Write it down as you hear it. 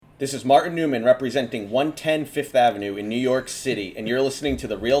This is Martin Newman representing 110 Fifth Avenue in New York City, and you're listening to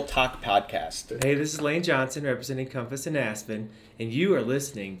the Real Talk Podcast. Hey, this is Lane Johnson representing Compass and Aspen, and you are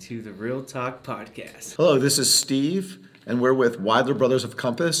listening to the Real Talk Podcast. Hello, this is Steve, and we're with Weidler Brothers of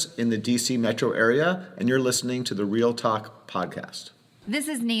Compass in the DC metro area, and you're listening to the Real Talk Podcast. This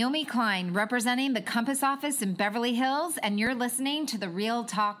is Naomi Klein representing the Compass office in Beverly Hills, and you're listening to the Real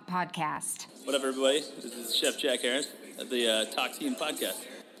Talk Podcast. What up, everybody? This is Chef Jack Harris at the Talk Team Podcast.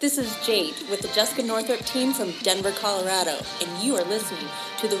 This is Jade with the Jessica Northrup team from Denver, Colorado, and you are listening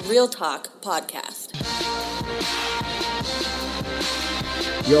to the Real Talk Podcast.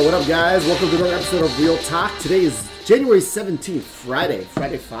 Yo, what up, guys? Welcome to another episode of Real Talk. Today is January 17th, Friday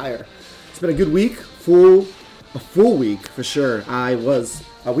Fire. It's been a good week, a full week for sure.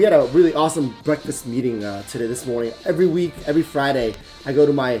 We had a really awesome breakfast meeting this morning. Every week, every Friday, I go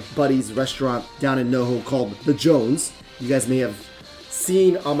to my buddy's restaurant down in NoHo called The Jones. You guys may have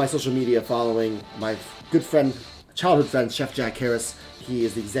seen on my social media following my good friend, childhood friend, Chef Jack Harris. He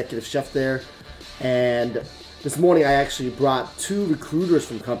is the executive chef there. And this morning I actually brought two recruiters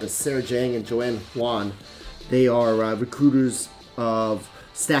from Compass, Sarah Jang and Joanne Juan. They are recruiters of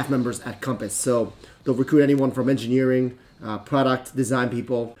staff members at Compass. So they'll recruit anyone from engineering, product design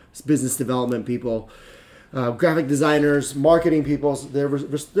people, business development people, graphic designers, marketing people. So they're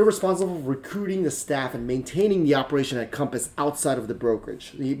responsible for recruiting the staff and maintaining the operation at Compass outside of the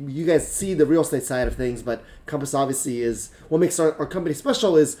brokerage. You guys see the real estate side of things, but Compass obviously is what makes our company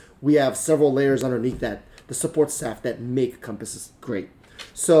special. Is we have several layers underneath that, the support staff that make Compass great.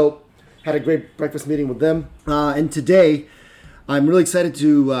 So had a great breakfast meeting with them, and today I'm really excited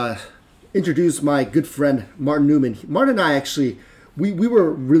to introduce my good friend Martin Newman. Martin and I actually we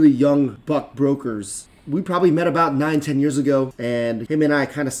were really young buck brokers. We probably met about 9-10 years ago, and him and I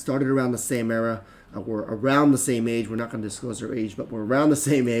kind of started around the same era. We're around the same age. We're not going to disclose our age, but we're around the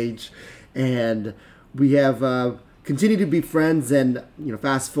same age, and we have continued to be friends. And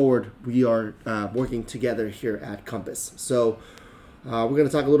fast forward, we are working together here at Compass. So we're going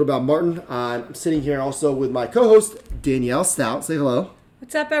to talk a little about Martin. I'm sitting here also with my co-host Danielle Stout. Say hello.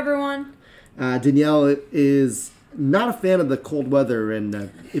 What's up, everyone? Danielle is not a fan of the cold weather,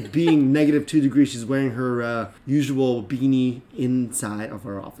 and it being negative 2 degrees, she's wearing her usual beanie inside of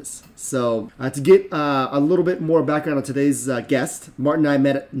her office. So to get a little bit more background on today's guest, Martin and I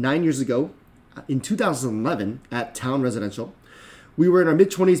met 9 years ago in 2011 at Town Residential. We were in our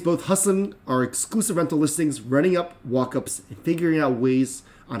mid-20s, both hustling our exclusive rental listings, running up walk-ups, and figuring out ways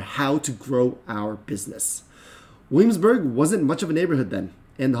on how to grow our business. Williamsburg wasn't much of a neighborhood then,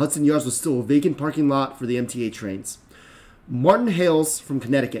 and the Hudson Yards was still a vacant parking lot for the MTA trains. Martin hails from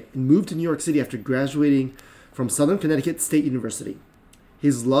Connecticut and moved to New York City after graduating from Southern Connecticut State University.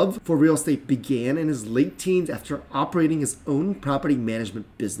 His love for real estate began in his late teens after operating his own property management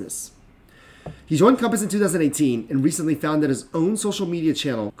business. He joined Compass in 2018 and recently founded his own social media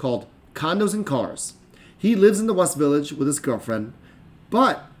channel called Condos and Cars. He lives in the West Village with his girlfriend,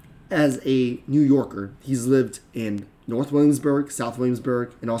 but as a New Yorker, he's lived in North Williamsburg, South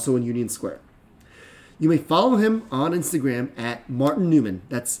Williamsburg, and also in Union Square. You may follow him on Instagram at Martin Newman.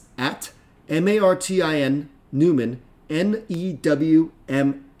 That's at Martin Newman, Newman, and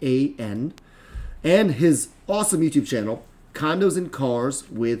his awesome YouTube channel, Condos and Cars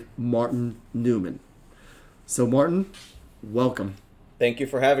with Martin Newman. So Martin, welcome. Thank you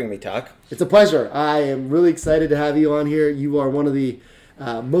for having me, Talk. It's a pleasure. I am really excited to have you on here. You are one of the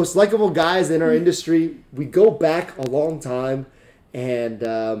most likable guys in our industry. We go back a long time, and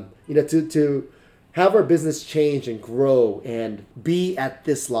to have our business change and grow and be at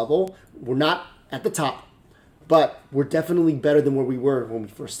this level, we're not at the top, but we're definitely better than where we were when we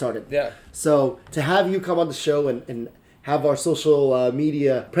first started. Yeah. So to have you come on the show and have our social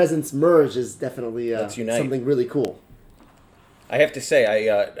media presence merge is definitely something really cool. I have to say,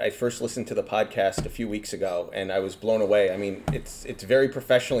 I first listened to the podcast a few weeks ago, and I was blown away. I mean, it's very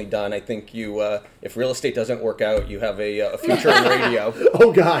professionally done. I think you, if real estate doesn't work out, you have a future in radio.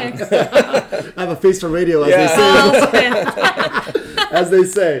 Oh, God. I have a face for radio, as they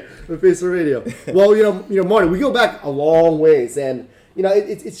say. A face for radio. Well, Martin, we go back a long ways, and,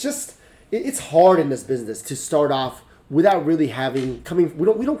 it's hard in this business to start off without really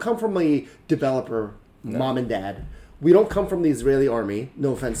we don't come from a developer, mom and dad. We don't come from the Israeli army.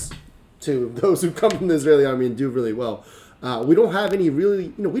 No offense to those who come from the Israeli army and do really well. We don't have any we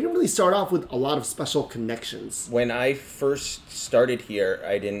didn't really start off with a lot of special connections. When I first started here,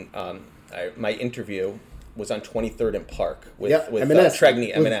 I didn't. My interview was on 23rd and Park with M&S.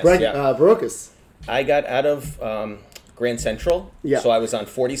 Tregney, M&S. Barocas. I got out of Grand Central. Yeah. So I was on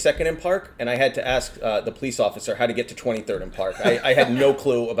 42nd and Park, and I had to ask the police officer how to get to 23rd and Park. I had no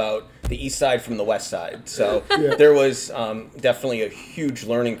clue about the east side from the west side. So there was definitely a huge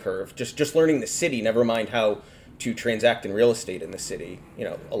learning curve. Just learning the city, never mind how to transact in real estate in the city,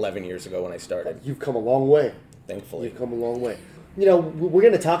 11 years ago when I started. You've come a long way. Thankfully. You've come a long way. We're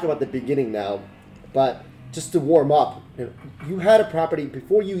going to talk about the beginning now, but just to warm up, you had a property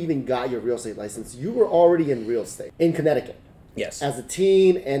before you even got your real estate license. You were already in real estate in Connecticut. Yes. As a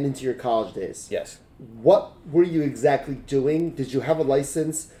teen and into your college days. Yes. What were you exactly doing? Did you have a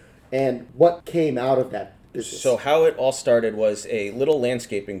license? And what came out of that business? So how it all started was a little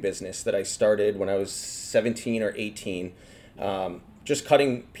landscaping business that I started when I was 17 or 18, just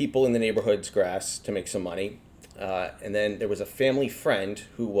cutting people in the neighborhood's grass to make some money. And then there was a family friend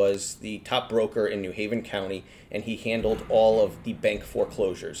who was the top broker in New Haven County, and he handled all of the bank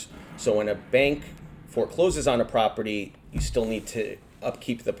foreclosures. So when a bank forecloses on a property, you still need to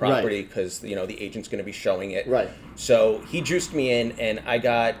upkeep the property because the agent's going to be showing it. Right. So he juiced me in, and I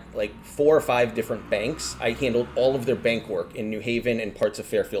got like 4 or 5 different banks. I handled all of their bank work in New Haven and parts of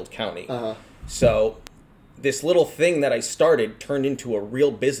Fairfield County. So this little thing that I started turned into a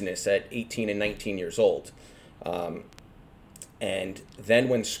real business at 18 and 19 years old. And then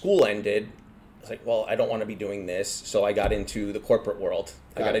when school ended, I was like, well, I don't want to be doing this. So I got into the corporate world.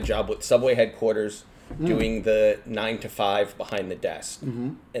 I got a job with Subway headquarters doing the 9 to 5 behind the desk.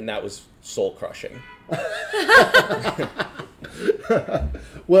 And that was soul crushing.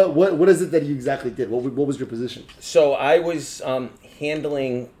 Well, what is it that you exactly did? What was your position? So I was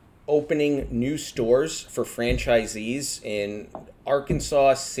handling opening new stores for franchisees in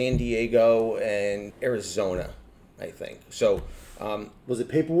Arkansas, San Diego, and Arizona, I think. So was it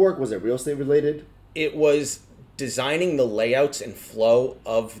paperwork? Was it real estate related? it was designing the layouts and flow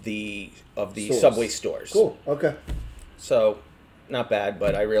of the Stores. Subway stores. Cool. Okay. So not bad,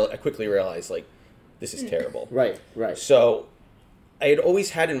 but I quickly realized like this is terrible. Right. Right. So I had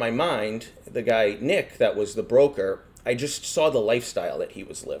always had in my mind the guy Nick that was the broker. I just saw the lifestyle that he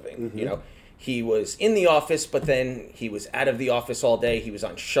was living. Mm-hmm. You know, he was in the office, but then he was out of the office all day. He was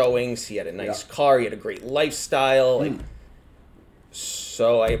on showings. He had a nice car. He had a great lifestyle. Like,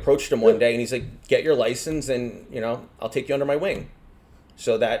 so I approached him one day, and he's like, "Get your license, and I'll take you under my wing."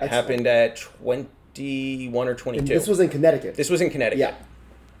 So that happened at 21 or 22. And this was in Connecticut. This was in Connecticut. Yeah.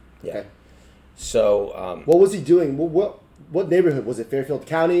 Yeah. Okay. So What was he doing? What neighborhood was it? Fairfield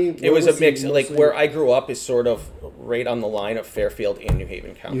County? it was a mix. Like where I grew up is sort of right on the line of Fairfield and New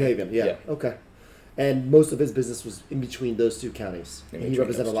Haven County. New Haven, yeah. Okay. And most of his business was in between those two counties. In And he between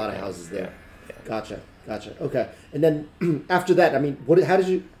represented a those lot two of houses counties, there. yeah. Gotcha. Okay. And then after that, I mean,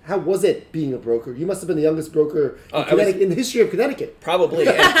 how was it being a broker? You must have been the youngest broker in the history of Connecticut. Probably.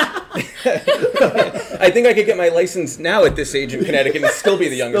 I think I could get my license now at this age in Connecticut and still be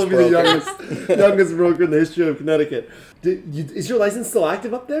the youngest broker. The youngest broker in the history of Connecticut. Is your license still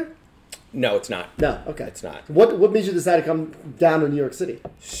active up there? No, it's not. No. Okay. It's not. What made you decide to come down to New York City?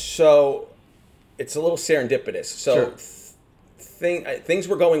 So it's a little serendipitous. So things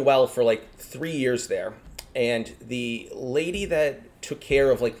were going well for like 3 years there. And the lady that took care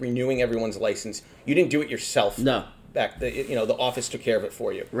of like renewing everyone's license, you didn't do it yourself. No. The office took care of it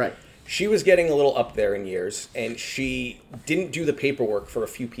for you. Right. She was getting a little up there in years, and she didn't do the paperwork for a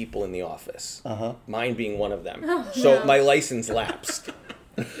few people in the office. Mine being one of them. So my license lapsed.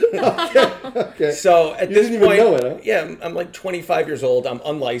 Okay. So at You this didn't point, even know it, huh? yeah, I'm like 25 years old. I'm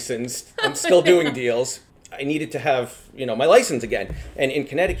unlicensed. I'm still doing deals. I needed to have, my license again. And in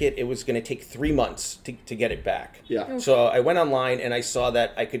Connecticut, it was going to take 3 months to get it back. Yeah. So I went online and I saw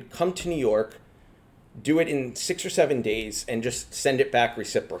that I could come to New York, do it in 6 or 7 days, and just send it back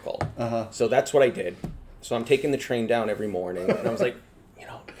reciprocal. So that's what I did. So I'm taking the train down every morning, and I was like,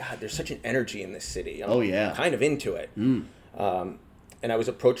 God, there's such an energy in this city. I'm kind of into it. And I was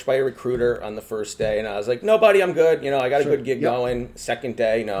approached by a recruiter on the first day, and I was like, no, buddy, I'm good. I got a good gig going. Second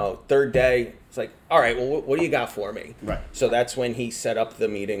day, third day, it's like, all right, well, what do you got for me? Right. So that's when he set up the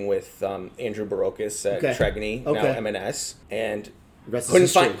meeting with Andrew Barocas at Tregony, now M&S, and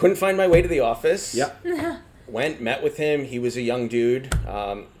couldn't find my way to the office. Yeah. Went, met with him. He was a young dude.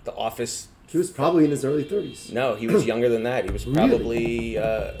 The office. He was probably in his early 30s. No, he was younger than that. He was probably,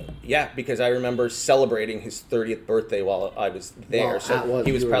 because I remember celebrating his 30th birthday while I was there. Wow,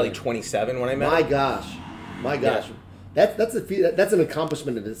 he was probably 27 when I met him. My gosh. Yeah. That's an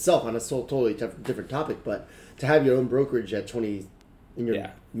accomplishment in itself on a totally different topic, but to have your own brokerage at 20, in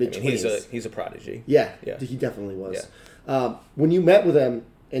your mid-20s. He's a prodigy. Yeah, he definitely was. When you met with him,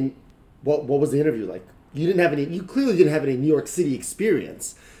 and what was the interview like? You clearly didn't have any New York City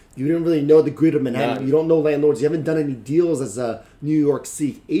experience. You didn't really know the grid of Manhattan. None. You don't know landlords. You haven't done any deals as a New York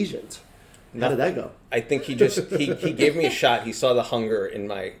City agent. How did that go? I think he just he gave me a shot. He saw the hunger in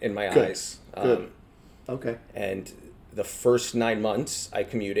my eyes. Good. Okay. And the first 9 months I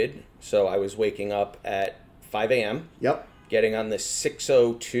commuted, so I was waking up at 5 a.m. Yep. Getting on the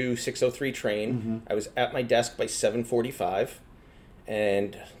 6:02, 6:03 train. Mm-hmm. I was at my desk by 7:45,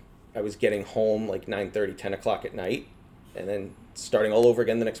 and I was getting home like 9:30, 10 o'clock at night, and then starting all over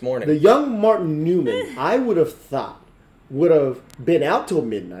again the next morning. The young Martin Newman, I would have thought, would have been out till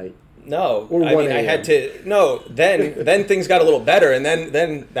midnight. No, Or I 1 mean I had a.m.. to. No, then things got a little better, and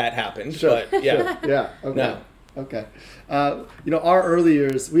then that happened. Sure. But yeah, Yeah. Okay. No. Okay. Our early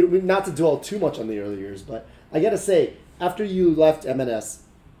years, we not to dwell too much on the early years, but I got to say, after you left M&S,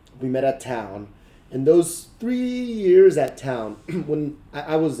 we met at Town. And those 3 years at Town, when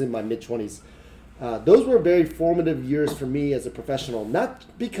I was in my mid-20s, those were very formative years for me as a professional. Not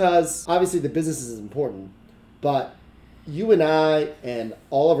because, obviously, the business is important, but you and I and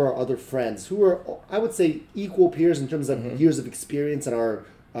all of our other friends who were, I would say, equal peers in terms of years of experience and our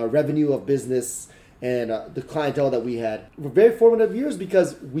revenue of business and the clientele that we had were very formative years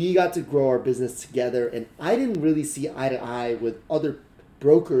because we got to grow our business together. And I didn't really see eye to eye with other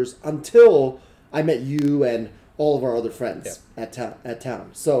brokers until I met you and all of our other friends at Town.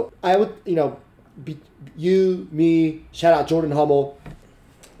 So I would, you, me, shout out Jordan Hummel,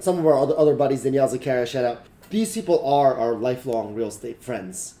 some of our other buddies, Danielle Zakaria, shout out. These people are our lifelong real estate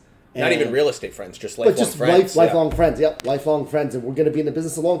friends. not even real estate friends, just lifelong friends. Lifelong friends. Yep, lifelong friends. And we're going to be in the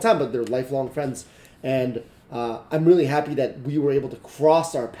business a long time, but they're lifelong friends. And I'm really happy that we were able to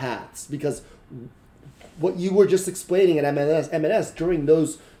cross our paths because what you were just explaining at M&S during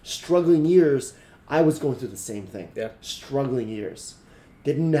those struggling years, I was going through the same thing. Yeah. Struggling years.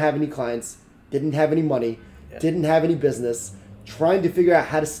 Didn't have any clients, didn't have any money, didn't have any business, trying to figure out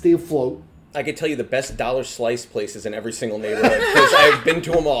how to stay afloat. I could tell you the best dollar slice places in every single neighborhood because I've been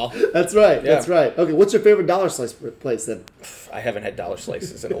to them all. That's right. Yeah. That's right. Okay, what's your favorite dollar slice place then? I haven't had dollar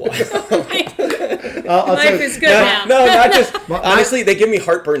slices in a while. Life is good now. No, not just. Honestly, they give me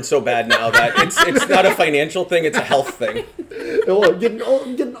heartburn so bad now that it's not a financial thing; it's a health thing. Oh, I'm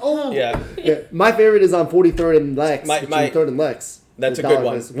getting old. Yeah. My favorite is on 43rd and Lex. My- 3rd and Lex. That's The a good dollar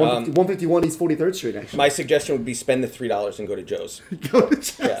one. place. 151 East 43rd Street, actually. My suggestion would be spend the $3 and go to Joe's. Go to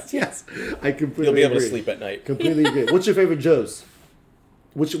Joe's, yes. I completely You'll be able agree. to sleep at night. Completely agree. What's your favorite Joe's?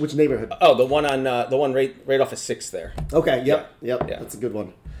 Which neighborhood? Oh, the one on the one right off of 6th there. Okay, yep. Yeah. That's a good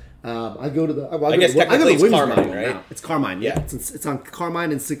one. I go to the. I guess technically it's Williamsburg Carmine, one right? now. It's Carmine. Yeah. It's on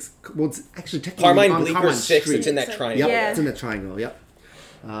Carmine and 6. Well, it's actually technically Carmine on Bleecker Carmine 6. Street. It's in that triangle. Yep, Yeah. it's in that triangle. Yep.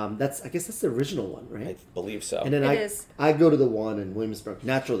 I guess that's the original one, right? I believe so. And then It is. I go to the one in Williamsburg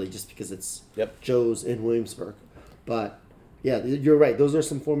naturally, just because it's Joe's in Williamsburg. But yeah, you're right. Those are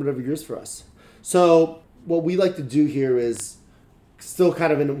some formative years for us. So what we like to do here is still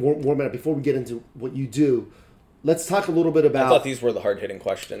kind of in a warm up before we get into what you do. Let's talk a little bit about. I thought these were the hard-hitting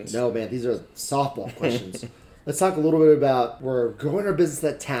questions. No, man, these are softball questions. Let's talk a little bit about we're growing our business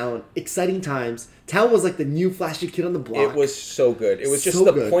at Town. Exciting times. Town was like the new flashy kid on the block. It was so good. It was just So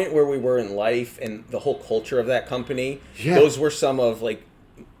the good. point where we were in life and the whole culture of that company. Yeah. Those were some of like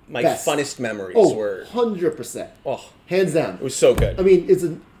my Best. funnest memories. Oh, Were 100%. oh, Hands down. it was so good. I mean,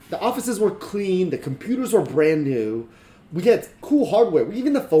 the offices were clean. The computers were brand new. We had cool hardware.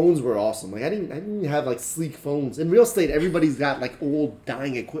 Even the phones were awesome. Like I didn't have like sleek phones. In real estate, everybody's got like old,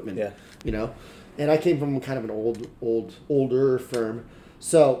 dying equipment. Yeah. You know, and I came from kind of an older firm.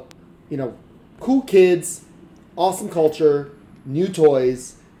 So, cool kids, awesome culture, new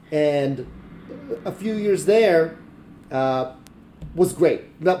toys, and a few years there was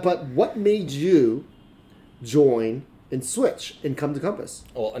great. But what made you join and switch and come to Compass?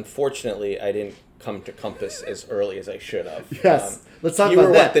 Well, unfortunately, I didn't come to Compass as early as I should have. Yes. Let's talk you about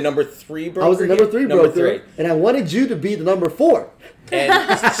were that. what, the number 3 broker? I was the number 3 broker, Number 3. and I wanted you to be the number 4.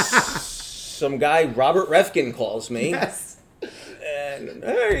 And some guy, Robert Refkin, calls me. Yes. And,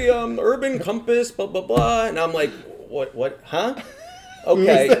 hey, Urban Compass, blah, blah, blah. And I'm like, what, huh? Okay. Who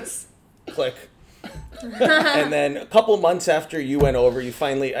is this? Click. And then a couple months after you went over,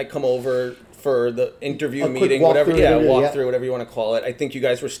 I come over for the interview A quick meeting, walkthrough whatever. interview, Walk yeah. through, whatever you want to call it. I think you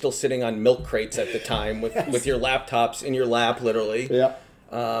guys were still sitting on milk crates at the time with your laptops in your lap, literally. Yeah.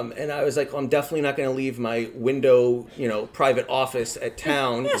 And I was like, I'm definitely not going to leave my window, private office at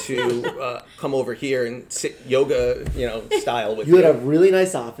Town to come over here and sit yoga, style with you. You had a really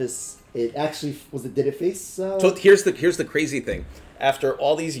nice office. It actually did it face? So here's the crazy thing. After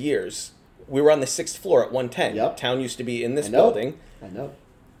all these years, we were on the 6th floor at 110. Yep. Town used to be in this I know. building. I know.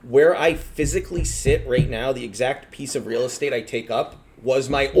 Where I physically sit right now, the exact piece of real estate I take up was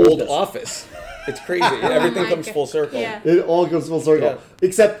my old Office. office. It's crazy. Everything comes full circle. Yeah. It all goes full circle. Yeah.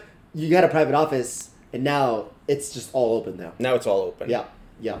 Except you had a private office, and now it's just all open now. Now it's all open. Yeah,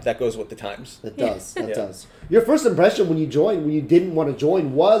 yeah. That goes with the times. That does. That Yeah. does. Your first impression when you joined, when you didn't want to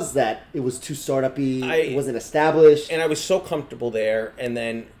join, was that it was too startup-y, it wasn't established. And I was so comfortable there. And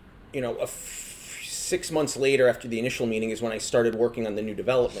then, 6 months later, after the initial meeting, is when I started working on the new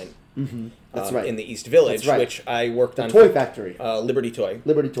development. That's right. In the East Village, That's right. which I worked on. Toy Factory. Liberty Toy.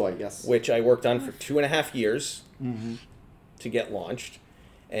 Liberty Toy, yes. Which I worked on for 2.5 years to get launched.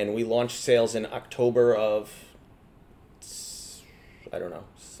 And we launched sales in October of,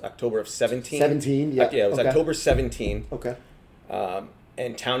 October of 17. 17, yeah. Yeah, it was Okay. October 17. Okay.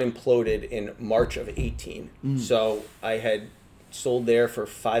 And town imploded in March of 18. So I had sold there for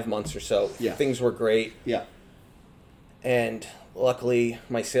 5 months or so. Yeah. Things were great. Yeah. And luckily,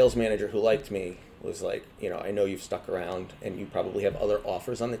 my sales manager who liked me was like, I know you've stuck around and you probably have other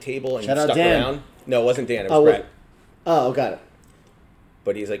offers on the table and Shout you've out stuck Dan. around. No, it wasn't Dan. It was Oh, Brett. Oh, got it.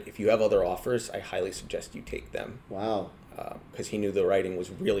 But he's like, if you have other offers, I highly suggest you take them. Wow. Because he knew the writing was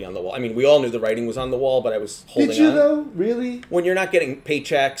really on the wall. I mean, we all knew the writing was on the wall, but I was holding Did you, on. though? Really? When you're not getting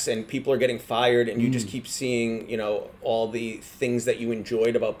paychecks and people are getting fired and you just keep seeing, all the things that you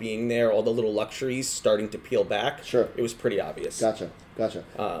enjoyed about being there, all the little luxuries starting to peel back. Sure. It was pretty obvious. Gotcha.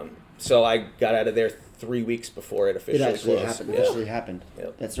 So I got out of there 3 weeks before it It officially actually closed. happened. Yeah. It actually happened.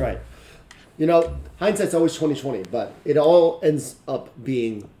 Yep. That's right. Hindsight's always 20/20, but it all ends up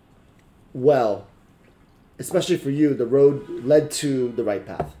being well. Especially for you, the road led to the right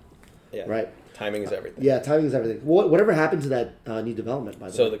path. Yeah. Right. Timing is everything. Yeah, timing is everything. Whatever happened to that new development, by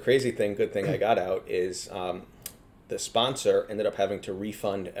the So way? the good thing I got out is the sponsor ended up having to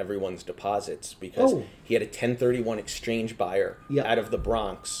refund everyone's deposits because Oh. he had a 1031 exchange buyer Yeah. out of the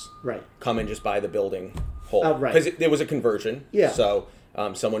Bronx Right. come and just buy the building whole. Outright. Because there was a conversion. Yeah. So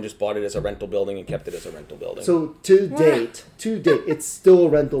someone just bought it as a rental building and kept it as a rental building. So to date, it's still a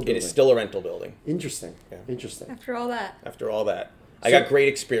rental building. it is still a rental building Interesting. Yeah. Interesting. After all that. after all that. I got great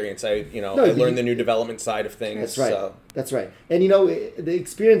experience. I learned the new development side of things. That's right. So. That's right. And the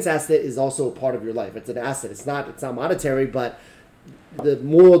experience asset is also a part of your life. It's an asset. It's not monetary, but the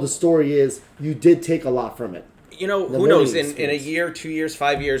moral of the story is you did take a lot from it. Who learning knows? In a experience. year, 2 years,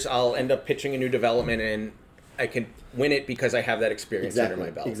 5 years, I'll end up pitching a new development and I can win it because I have that experience under my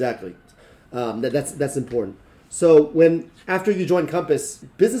belt. Exactly. That's important. So after you joined Compass,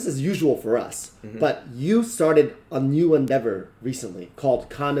 business as usual for us, but you started a new endeavor recently called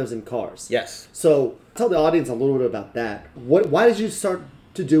Condos and Cars. Yes. So tell the audience a little bit about that. Why did you start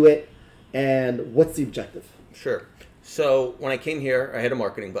to do it, and what's the objective? Sure. So when I came here, I had a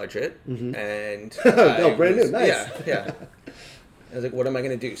marketing budget, and Oh, brand new, nice. Yeah. I was like, "What am I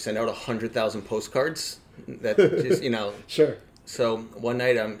going to do? Send out 100,000 postcards?" That just Sure. So one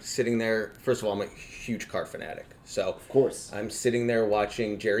night I'm sitting there. First of all, I'm a huge car fanatic. So of course. I'm sitting there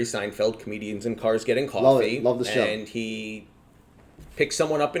watching Jerry Seinfeld, Comedians in Cars Getting Coffee. Love the show. And he picks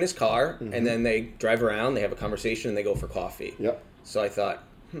someone up in his car, and then they drive around, they have a conversation, and they go for coffee. Yep. So I thought,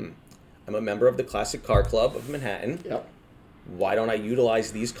 I'm a member of the Classic Car Club of Manhattan. Yep. Why don't I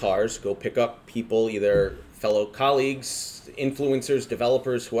utilize these cars, go pick up people, either fellow colleagues, influencers,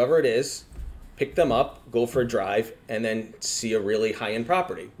 developers, whoever it is, pick them up, go for a drive, and then see a really high-end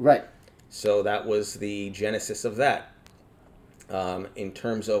property. Right. So that was the genesis of that. In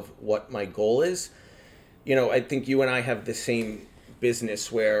terms of what my goal is, I think you and I have the same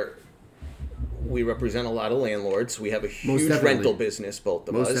business where we represent a lot of landlords. We have a huge definitely. rental business, both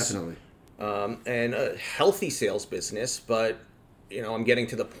of Most us. definitely. And a healthy sales business, but I'm getting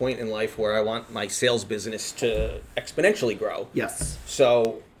to the point in life where I want my sales business to exponentially grow. Yes.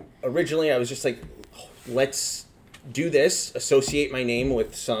 So originally I was just like, let's do this, associate my name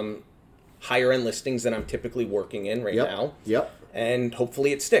with some higher end listings that I'm typically working in right now. Yep. And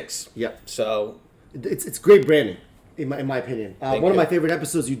hopefully it sticks. Yep. So It's great branding, in my opinion. One of you. my favorite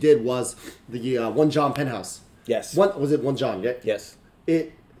episodes you did was the One John Penthouse. yes. Was it One John? Yeah. Yes.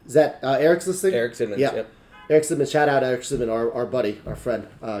 Is that Eric's listening? Eric Simmons, Yeah. yep. Eric Simmons. Shout out Eric Simmons, our buddy, our friend.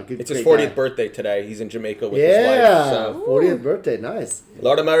 It's his great 40th guy. birthday today. He's in Jamaica with his Yeah, wife. So 40th birthday. Nice.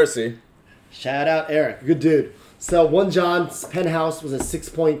 Lord of mercy. Shout out Eric. Good dude. So One John's penthouse was a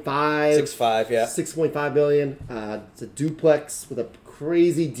 6.5. 6'5", yeah. 6.5 million. It's a duplex with a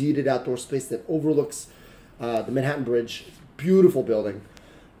crazy deeded outdoor space that overlooks the Manhattan Bridge. Beautiful building.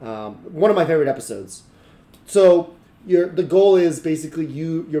 One of my favorite episodes. So the goal is basically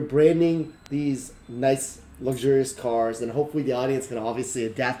you're branding these nice luxurious cars, and hopefully the audience can obviously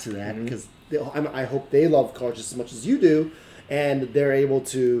adapt to that because I hope they love cars just as much as you do, and they're able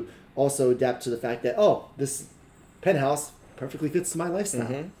to also adapt to the fact that this penthouse perfectly fits my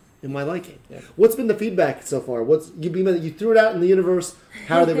lifestyle and my liking. Yeah. What's been the feedback so far? You threw it out in the universe.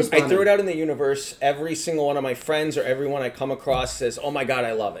 How are they responding? I threw it out in the universe. Every single one of my friends or everyone I come across says, "Oh my God,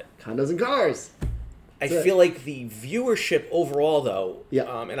 I love it." Condos and cars. I feel like the viewership overall, though,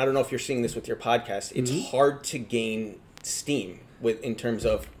 Yeah. and I don't know if you're seeing this with your podcast, it's hard to gain steam in terms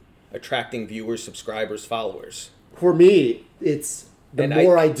of attracting viewers, subscribers, followers. For me, it's the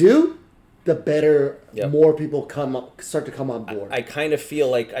more I do, the better. Yep. More people start to come on board. I kind of feel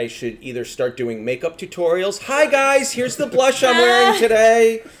like I should either start doing makeup tutorials. Hi guys, here's the blush I'm wearing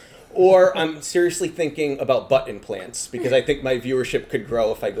today. Or I'm seriously thinking about butt implants because I think my viewership could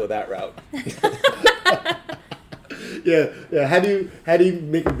grow if I go that route. Yeah. How do you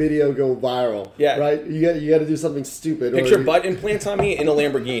make a video go viral? Yeah. Right. You got to do something stupid. Picture butt implants on me in a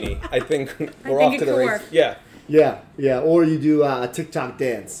Lamborghini. I think we're off to the race. Yeah. Yeah. Or you do a TikTok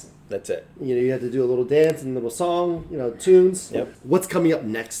dance. That's it. You have to do a little dance and a little song. Tunes. Yep. What's coming up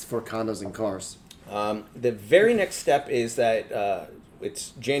next for Condos and Cars? The very next step is that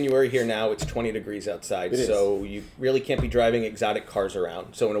it's January here now. It's 20 degrees outside, so you really can't be driving exotic cars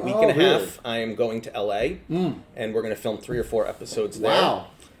around. So in a week and a half, I am going to LA, and we're going to film 3 or 4 episodes there.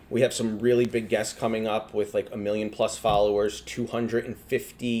 Wow. We have some really big guests coming up with like 1 million plus followers,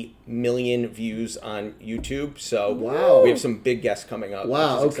 250 million views on YouTube. So wow. We have some big guests coming up.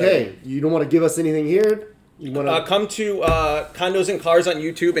 Wow. Okay. You don't want to give us anything here? You want to come to Condos and Cars on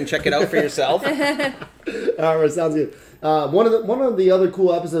YouTube and check it out for yourself. All right, sounds good. One of the other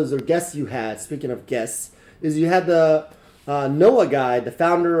cool episodes or guests you had, speaking of guests, is you had the Noah guy, the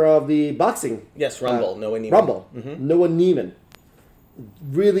founder of the boxing. Yes, Rumble. Noah Neiman. Rumble. Noah Neiman.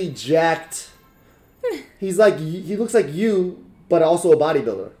 Really jacked. He looks like you, but also a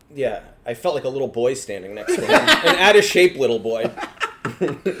bodybuilder. Yeah, I felt like a little boy standing next to him. An out-of-shape little boy.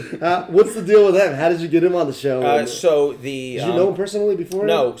 What's the deal with him? How did you get him on the show? Did you know him personally before?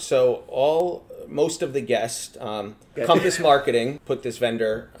 No. So most of the guests, Compass Marketing put this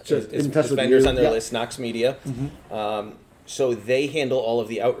vendor, this vendors on their list, Knox Media. So they handle all of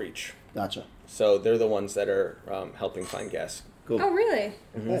the outreach. Gotcha. So they're the ones that are helping find guests. Cool. Oh, really?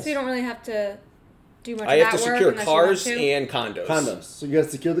 So you don't really have to do much of I that have to work secure unless cars you want and condos. Condos. So you got to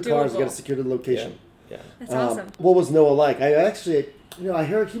secure the cars. You got to Doable. secure the location. Yeah. That's awesome. What was Noah like? I actually, I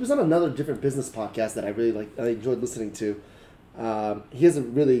heard he was on another different business podcast that I really like. I enjoyed listening to. He has a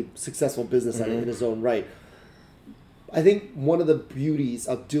really successful business in his own right. I think one of the beauties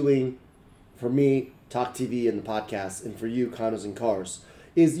of doing, for me, Talk TV and the podcast, and for you, Condos and Cars,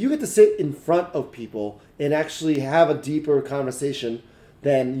 is you get to sit in front of people and actually have a deeper conversation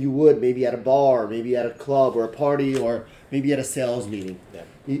than you would maybe at a bar, or maybe at a club or a party, or maybe at a sales meeting. Yeah.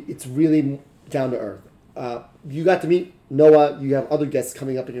 It's really down to earth. You got to meet Noah. You have other guests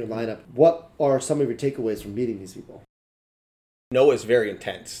coming up in your lineup. What are some of your takeaways from meeting these people? Noah's very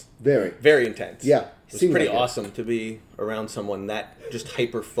intense. Very. Very intense. Yeah. It was Seems pretty like it. awesome to be around someone that just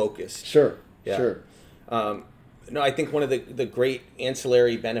hyper-focused. Sure. Yeah. Sure. No, I think one of the great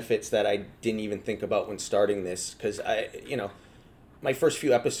ancillary benefits that I didn't even think about when starting this, because my first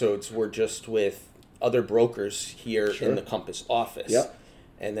few episodes were just with other brokers here in the Compass office. Yep.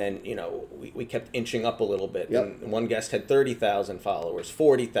 And then, we kept inching up a little bit. Yep. And one guest had 30,000 followers,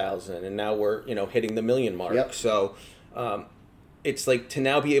 40,000, and now we're, hitting the 1 million mark. Yep. So it's like to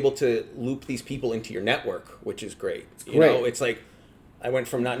now be able to loop these people into your network, which is great. It's like I went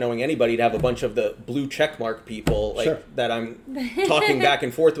from not knowing anybody to have a bunch of the blue checkmark people that I'm talking back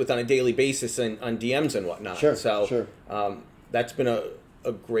and forth with on a daily basis and on DMs and whatnot. Sure. So Sure. That's been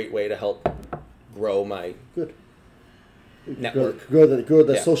a great way to help grow my network. Grow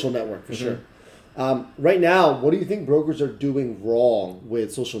the social network for sure. Right now, what do you think brokers are doing wrong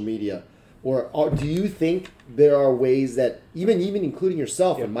with social media? Or do you think there are ways that, even including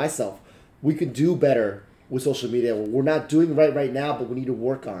yourself and myself, we could do better with social media? We're not doing right now, but we need to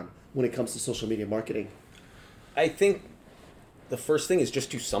work on when it comes to social media marketing. I think the first thing is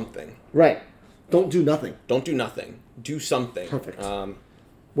just do something. Right. Don't do nothing. Don't do nothing. Do something. Perfect.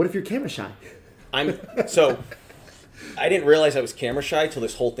 What if you're camera shy? I didn't realize I was camera shy till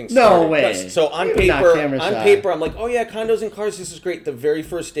this whole thing started. No way. So on You're paper, not camera shy. I'm like, oh yeah, Condos and Cars, this is great. The very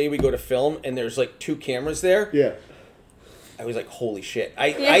first day we go to film and there's like 2 cameras there. Yeah. I was like, holy shit.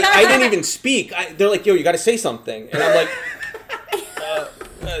 I didn't even speak. They're like, yo, you got to say something. And I'm like,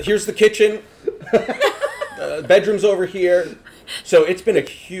 here's the kitchen. Bedroom's over here. So it's been a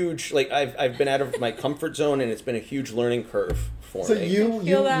huge, I've been out of my comfort zone and it's been a huge learning curve for So me. you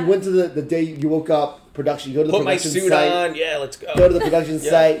went to the day you woke up, production, you go to the Put my production suit site. on. Yeah, let's go. Go to the production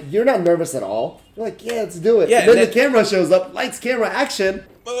site. You're not nervous at all. You're like, yeah, let's do it. Yeah, and then and the camera shows up. Lights, camera, action.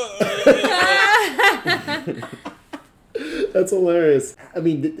 That's hilarious. I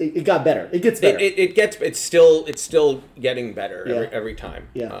mean, it got better. It gets better. It's still getting better Yeah. every time.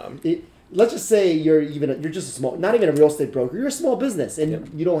 Yeah. Let's just say you're just a small, not even a real estate broker. You're a small business,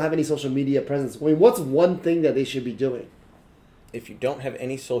 and you don't have any social media presence. I mean, what's one thing that they should be doing? If you don't have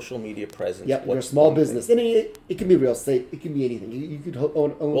any social media presence, Yep, you're a what's small one thing? business. And it can be real estate. It can be anything. You could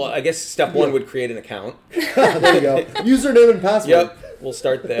own. Well, I guess step one would create an account. There you go. Username and password. Yep, we'll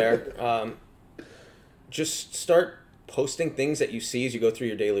start there. Just start posting things that you see as you go through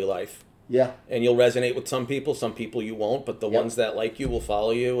your daily life. Yeah. And you'll resonate with some people you won't, but the ones that like you will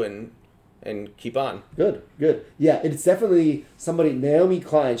follow you and keep on. Good. Yeah, it's definitely somebody, Naomi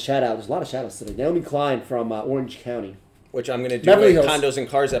Klein, shout out. There's a lot of shout outs today. Naomi Klein from Orange County. Which I'm going to do Beverly a Hills. Condos and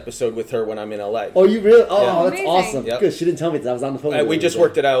Cars episode with her when I'm in LA. Oh, you really? Oh, Yeah. that's Amazing. awesome. Yep. Good. She didn't tell me that. I was on the phone with her We the just other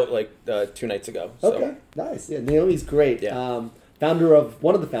worked day. it out like 2 nights ago. So. Okay, nice. Yeah, Naomi's great. Yeah.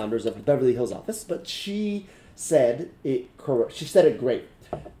 One of the founders of the Beverly Hills office, but she said it correct. She said it great.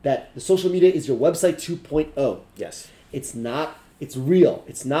 That the social media is your website 2.0. Yes. It's not. It's real.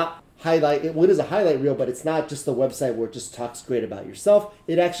 It's not highlight. It is a highlight reel, but it's not just a website where it just talks great about yourself.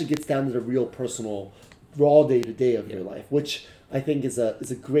 It actually gets down to the real personal, raw day to day of your life, which I think is a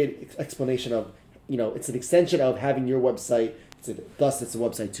great explanation of, it's an extension of having your website. Thus, it's a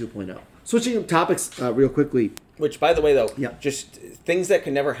website 2.0. Switching topics real quickly. Which, by the way, though, Yeah. just things that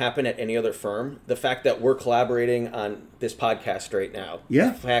can never happen at any other firm. The fact that we're collaborating on this podcast right now. Yeah.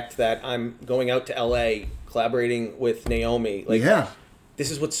 The fact that I'm going out to LA, collaborating with Naomi. This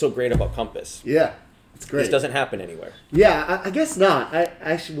is what's so great about Compass. Yeah. It's great. This doesn't happen anywhere. Yeah, I guess not. I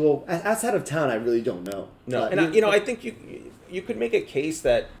actually, outside of town, I really don't know. No, and I think you could make a case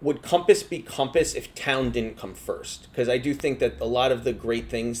that would Compass be Compass if town didn't come first? Because I do think that a lot of the great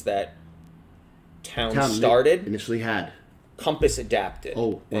things that town started, initially had. Compass adapted.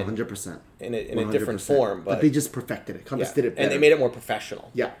 Oh, 100%. In a different form, but they just perfected it. Compass did it better. and they made it more professional.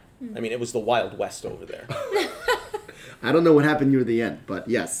 Yeah. I mean, it was the Wild West over there. I don't know what happened near the end, but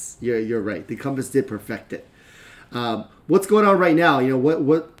yes, you're right. The Compass did perfect it. What's going on right now?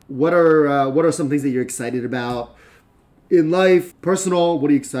 What are some things that you're excited about in life, personal? What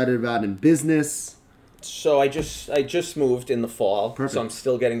are you excited about in business? So I just moved in the fall, Perfect. so I'm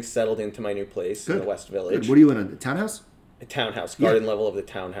still getting settled into my new place in the West Village. Good. What are you in, a townhouse? A townhouse, garden level of the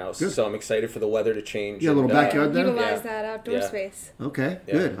townhouse. Good. So I'm excited for the weather to change. Yeah, a little backyard there? Utilize Yeah. that outdoor Yeah. space. Okay,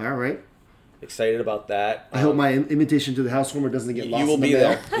 Yeah. good. All right. Excited about that. I hope my invitation to the housewarmer doesn't get lost You will in the be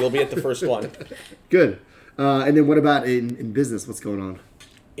mail. there. You'll be at the first one. Good. And then what about in business? What's going on?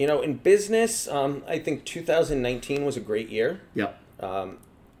 In business, I think 2019 was a great year. Yep.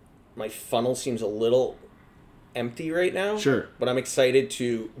 My funnel seems a little empty right now. Sure. But I'm excited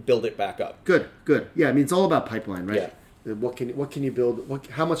to build it back up. Good. Yeah, I mean, it's all about pipeline, right? Yeah. What can you build?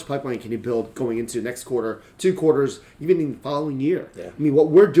 How much pipeline can you build going into next quarter, 2 quarters, even in the following year? Yeah. I mean, what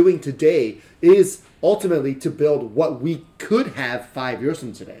we're doing today is ultimately to build what we could have 5 years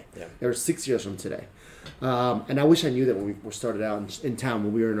from today, or 6 years from today. And I wish I knew that when we were started out in town,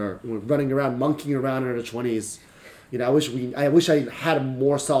 when we were running around, monkeying around in our 20s. I wish I had a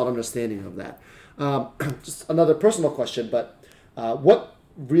more solid understanding of that. Just another personal question, but what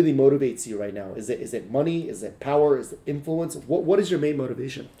really motivates you right now? Is it money? Is it power? Is it influence? What is your main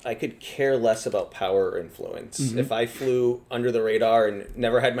motivation? I could care less about power or influence. Mm-hmm. If I flew under the radar and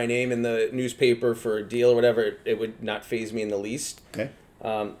never had my name in the newspaper for a deal or whatever, it would not faze me in the least. Okay.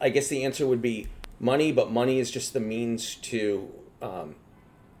 I guess the answer would be money, but money is just the means to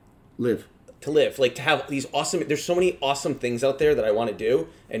Live. like to have these awesome. There's so many awesome things out there that I want to do,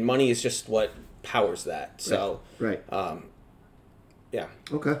 and money is just what powers that. So Right. yeah.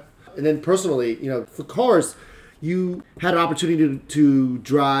 Okay. And then personally, for cars, you had an opportunity to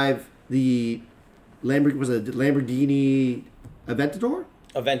drive the Lamborghini Aventador?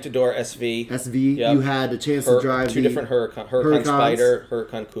 Aventador SV. SV. Yep. You had a chance to drive two different Huracan Huracans. Spider,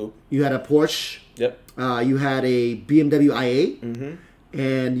 Huracan Coupe. You had a Porsche. Yep. You had a BMW i8.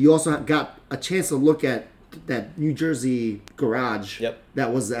 And you also got a chance to look at that New Jersey garage. Yep.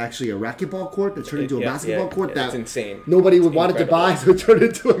 That was actually a racquetball court that turned into a basketball court. Yeah, That it's insane. Nobody would It's want it to buy, incredible. so it turned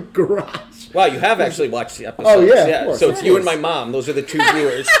into a garage. Wow, you have actually watched the episodes. Oh, yeah, of course, So of it's you and course. my mom. Those are the 2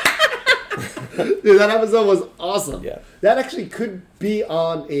 viewers. Dude, that episode was awesome. Yeah. That actually could be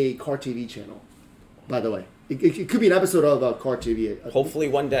on a car TV channel, by the way. It could be an episode of car TV. Hopefully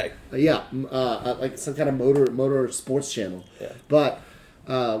one day. Like some kind of motor sports channel. Yeah. But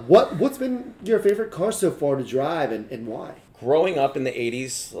what's been your favorite car so far to drive and why? Growing up in the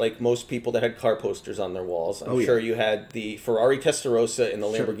 80s, like most people that had car posters on their walls, I'm sure you had the Ferrari Testarossa and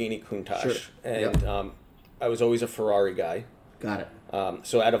the Sure. Lamborghini Countach. Sure. And I was always a Ferrari guy. Got it.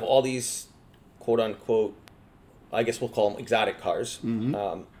 So out of all these quote-unquote I guess we'll call them exotic cars.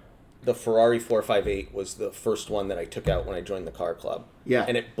 The Ferrari 458 was the first one that I took out when I joined the car club. Yeah.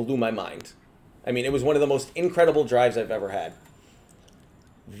 And it blew my mind. I mean, it was one of the most incredible drives I've ever had.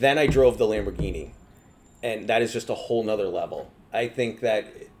 Then I drove the Lamborghini, and that is just a whole nother level. I think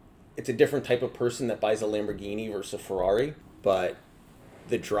that it's a different type of person that buys a Lamborghini versus a Ferrari, but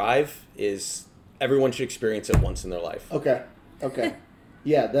the drive is, everyone should experience it once in their life. Okay.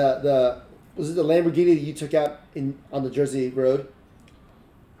 Yeah, the was it the Lamborghini that you took out on the Jersey Road?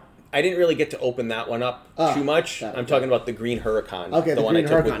 I didn't really get to open that one up too much. I'm talking about the Green Huracan. Okay, the one Green I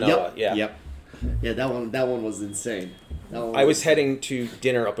took Huracan. with Noah. Yep. Yeah, that one was insane. I was heading to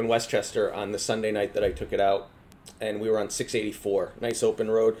dinner up in Westchester on the Sunday night that I took it out, and we were on 684, nice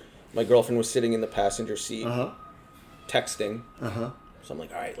open road. My girlfriend was sitting in the passenger seat, texting. So I'm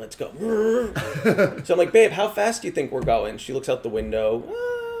like, all right, let's go. So I'm like, babe, how fast do you think we're going? She looks out the window,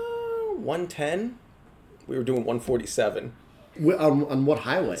 110. We were doing 147. On what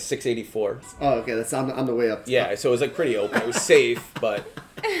highway? 684. Oh, okay, that's on the way up. Yeah, so it was like pretty open. It was safe, but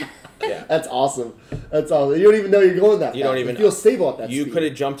yeah. That's awesome. You don't even know you're going that fast. You don't even feel stable at that You speed. could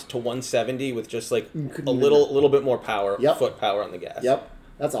have jumped to 170 with just like a little bit more power, foot power on the gas. Yep.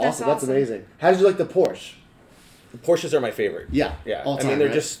 That's awesome. That's awesome. amazing. How did you like the Porsche? Porsches are my favorite. Yeah. Yeah. All I mean, time, they're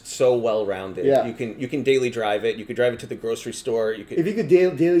right? just so well rounded. Yeah. You can daily drive it. You could drive it to the grocery store. You could. If you could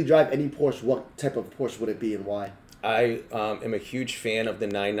daily drive any Porsche, what type of Porsche would it be and why? I am a huge fan of the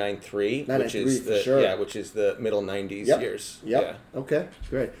 993, which is 993 the for sure. which is the middle 90s years. Yep. Yeah. Okay.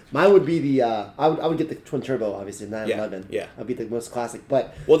 Great. Mine would be the I would get the twin turbo, obviously 911. Yeah. That'd be the most classic.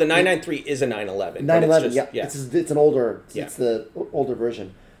 But Well, the 993 is a 911. 911. But Yeah. It's an older. Yeah. It's the older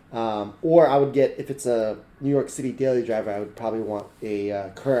version. Or I would get, if it's a New York City daily driver, I would probably want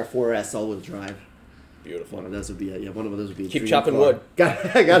a Carrera 4S all-wheel drive. Beautiful. One of those would be one of those would be. Keep dream chopping car. wood.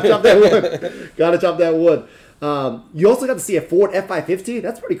 Gotta chop that wood. Gotta chop that wood. You also got to see a Ford F550.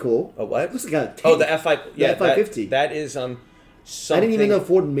 That's pretty cool. A what? Looks like a tank. Oh, the F5. Yeah, the F550. That is something. I didn't even know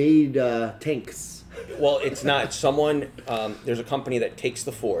Ford made tanks. Well, it's not. Someone there's a company that takes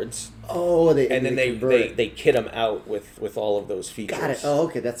the Fords. Oh, and then they kit them out with all of those features. Got it. Oh,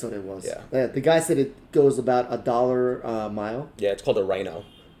 okay, that's what it was. Yeah. The guy said it goes about $1 a mile. Yeah, it's called a Rhino.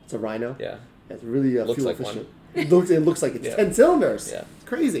 It's a Rhino. Yeah. It's really Looks fuel like efficient. one. It looks like it's 10 cylinders. Yeah. It's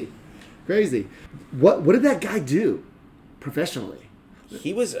crazy. What did that guy do professionally?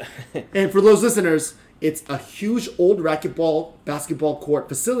 He was. And for those listeners, it's a huge old racquetball basketball court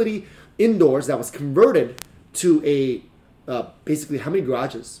facility indoors that was converted to a basically, how many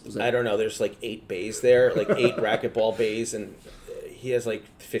garages was that? I don't know. There's like 8 bays there, like 8 racquetball bays, and he has like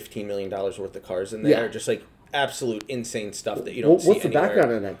 $15 million worth of cars in there. Yeah. Just like absolute insane stuff that you don't see What's the anywhere.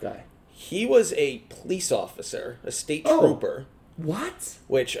 background on that guy? He was a police officer, a state trooper. What?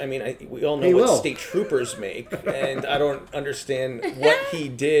 Which, I mean, we all know Hey, what Will. state troopers make, and I don't understand what he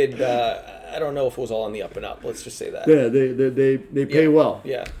did. I don't know if it was all on the up and up. Let's just say that. Yeah, they pay well.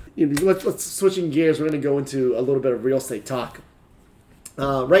 Yeah. Let's switching gears. We're going to go into a little bit of real estate talk.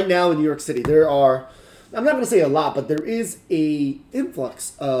 Right now in New York City, there are, I'm not going to say a lot, but there is a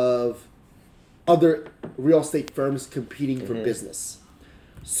influx of other real estate firms competing for business.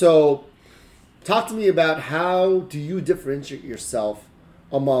 So talk to me about how do you differentiate yourself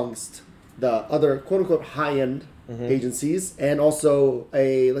amongst the other quote-unquote high-end agencies and also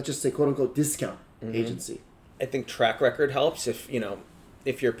a, let's just say, quote-unquote discount agency. I think track record helps. If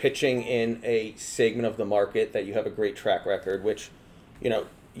you're pitching in a segment of the market that you have a great track record, which,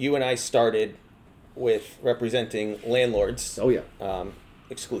 you and I started with representing landlords. Oh, yeah.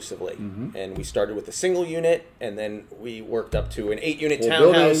 Exclusively. And we started with a single unit, and then we worked up to an 8-unit Whole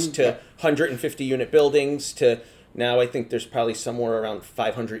townhouse building, to 150-unit buildings to now I think there's probably somewhere around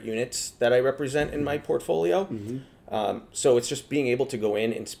 500 units that I represent in my portfolio. So it's just being able to go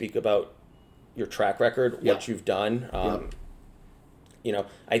in and speak about your track record, what you've done. I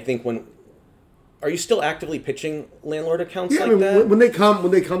think are you still actively pitching landlord accounts like that? When they come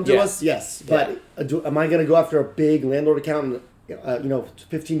to Yeah. us, yes. But am I going to go after a big landlord account?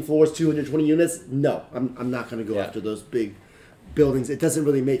 15 floors, 220 units? No, I'm not going to go after those big buildings. It doesn't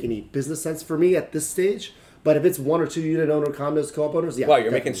really make any business sense for me at this stage. But if it's 1 or 2 unit owner condos, co-op owners, Wow,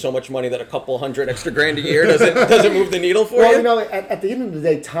 you're making so much money that a couple $100 extra grand a year doesn't move the needle for you? Well, at the end of the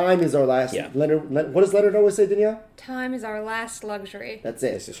day, time is our last. Yeah. What does Leonard always say, Danielle? Time is our last luxury. That's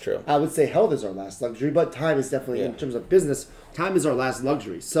it. This is true. I would say health is our last luxury, but time is definitely, in terms of business, time is our last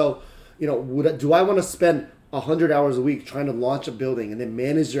luxury. So, do I want to spend 100 hours a week trying to launch a building and then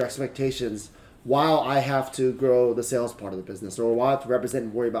manage your expectations while I have to grow the sales part of the business or while I have to represent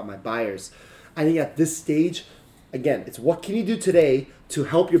and worry about my buyers? I think at this stage, again, it's what can you do today to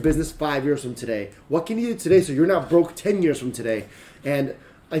help your business 5 years from today? What can you do today so you're not broke 10 years from today? And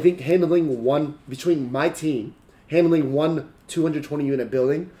I think between my team, handling one 220 unit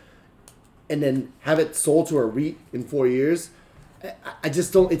building and then have it sold to a REIT in 4 years, I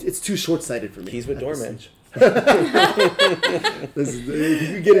just don't, it's too short-sighted for me. Keys with doorman.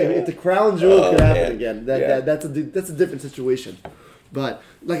 If the crown jewel could happen man. again, Yeah. that's a different situation. But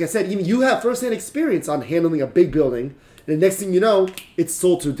like I said, even you have firsthand experience on handling a big building, and the next thing you know, it's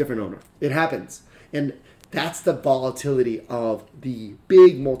sold to a different owner. It happens, and that's the volatility of the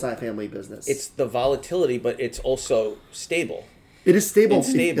big multifamily business. It's the volatility, but it's also stable. It is stable. It's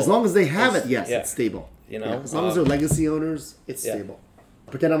stable. As long as they have it, yes, Yeah. it's stable. You know, Yeah, as long as they're legacy owners, it's yeah. stable.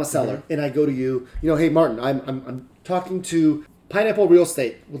 Pretend I'm a seller, and I go to you. Hey Martin, I'm talking to Pineapple Real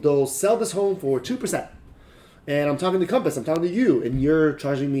Estate. They'll sell this home for 2%, and I'm talking to Compass. I'm talking to you, and you're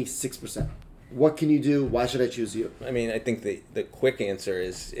charging me 6%. What can you do? Why should I choose you? I mean, I think the quick answer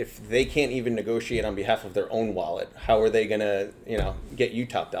is if they can't even negotiate on behalf of their own wallet, how are they gonna get you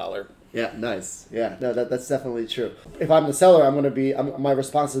top dollar? Yeah, nice. Yeah, no, that's definitely true. If I'm the seller, my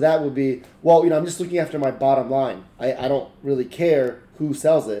response to that would be, well, I'm just looking after my bottom line. I don't really care who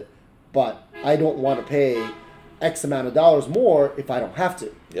sells it, but I don't want to pay X amount of dollars more if I don't have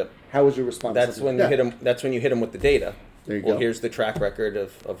to. Yep. How was your response? That's when you hit them. That's when you hit them with the data. There you well, go. here's the track record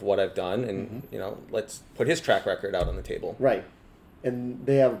of what I've done, and let's put his track record out on the table. Right. And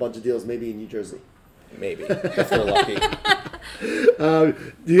they have a bunch of deals, maybe in New Jersey. Maybe if they're lucky.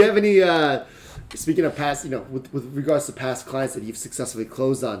 Do you have any? Speaking of past, with regards to past clients that you've successfully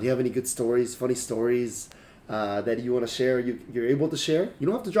closed on, do you have any good stories, funny stories that you want to share? You're able to share. You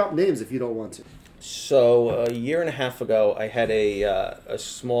don't have to drop names if you don't want to. So a year and a half ago, I had a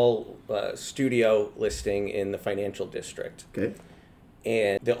small studio listing in the financial district. Okay.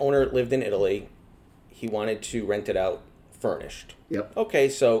 And the owner lived in Italy. He wanted to rent it out furnished. Yep. Okay,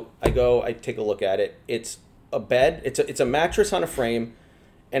 so I take a look at it. It's a bed. It's a mattress on a frame,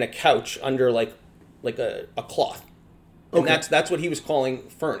 and a couch under like a cloth. And Okay. that's what he was calling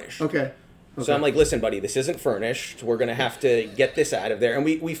furnished. Okay. So I'm like, listen, buddy, this isn't furnished. We're gonna have to get this out of there, and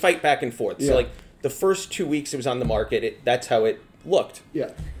we fight back and forth. Yeah. So like the first 2 weeks it was on the market, that's how it looked. Yeah.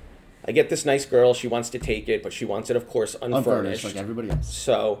 I get this nice girl. She wants to take it, but she wants it, of course, unfurnished. like everybody else.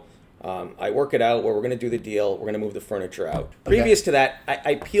 So I work it out where we're going to do the deal. We're going to move the furniture out. Previous to that,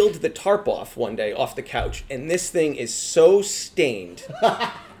 I peeled the tarp off one day off the couch, and this thing is so stained.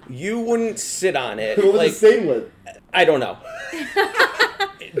 You wouldn't sit on it. What was it stained with? I don't know.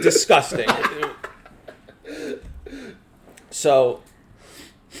 Disgusting. So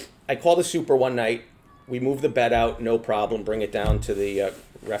I call the super one night. We move the bed out, no problem. Bring it down to the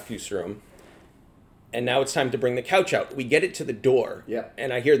refuse room. And now it's time to bring the couch out. We get it to the door. Yeah.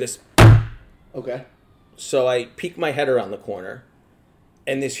 And I hear this. Okay. So I peek my head around the corner,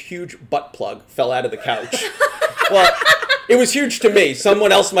 and this huge butt plug fell out of the couch. Well, it was huge to me.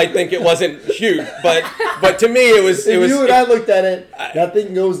 Someone else might think it wasn't huge, but to me it was. I looked at it, that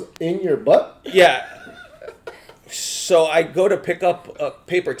thing goes in your butt. Yeah. So I go to pick up a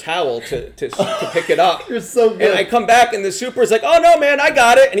paper towel to pick it up. You're so good. And I come back, and the super's like, "Oh no, man, I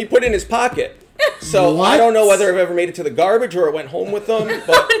got it," and he put it in his pocket. So What? I don't know whether I've ever made it to the garbage or it went home with them,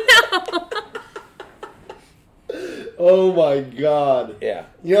 but Oh my God. yeah.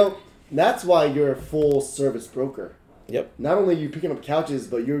 That's why you're a full service broker. Yep. Not only are you picking up couches,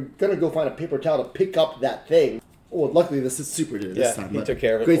 but you're gonna go find a paper towel to pick up that thing. Oh, luckily this is super did it this Yeah, time. he but took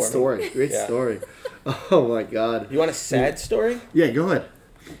care of it Great for me. story. Great Yeah. story. Oh my God. You want a sad story? Yeah, go ahead.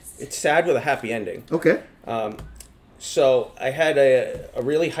 It's sad with a happy ending. Okay. So I had a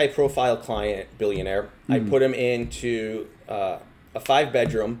really high-profile client, billionaire. I put him into a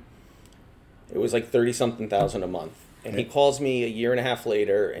 5-bedroom. It was like $30-something thousand a month. And he calls me a year and a half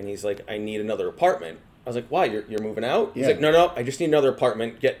later, and he's like, "I need another apartment." I was like, "Why? You're moving out?" He's Yeah. like, No, I just need another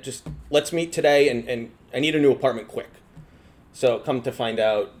apartment. Let's meet today, and I need a new apartment quick." So come to find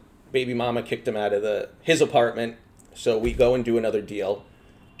out, baby mama kicked him out of his apartment. So we go and do another deal,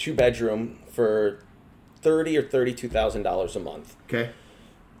 2-bedroom for $30,000 or $32,000 a month. Okay.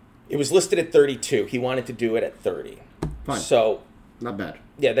 It was listed at 32. He wanted to do it at 30. Fine. So Not bad.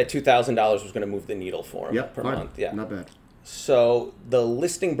 yeah, that $2,000 was going to move the needle for him Yep. per Fine. month. Yeah. Not bad. So the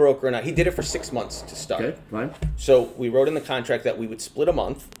listing broker and he did it for 6 months to start. Okay. Fine. So we wrote in the contract that we would split a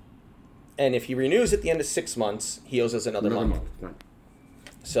month, and if he renews at the end of 6 months, he owes us another month. Fine.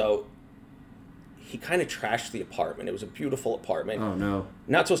 So he kind of trashed the apartment. It was a beautiful apartment. Oh no.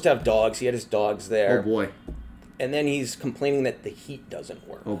 Not supposed to have dogs. He had his dogs there. Oh boy. And then he's complaining that the heat doesn't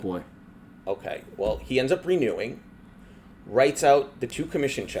work. Oh boy. Okay. Well, he ends up renewing, writes out the 2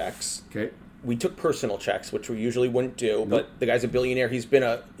 commission checks, Okay. we took personal checks, which we usually wouldn't do. But the guy's a billionaire.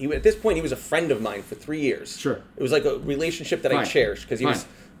 At this point, he was a friend of mine for 3 years. Sure. It was like a relationship that I Fine. cherished because he Fine. was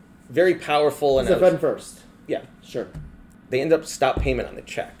very powerful. And He's a friend first. yeah. Sure. They ended up stop payment on the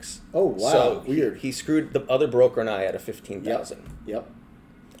checks. Oh, wow. So Weird. He screwed the other broker and I out of $15,000. Yep.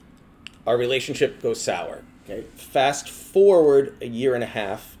 Our relationship goes sour. Okay. Fast forward a year and a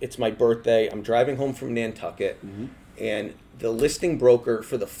half. It's my birthday. I'm driving home from Nantucket, and the listing broker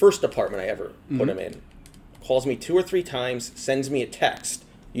for the first apartment I ever put him in calls me 2 or 3 times, sends me a text.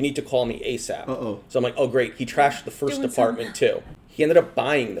 You need to call me ASAP. Uh-oh. So I'm like, oh great. He trashed the first Doing apartment too. He ended up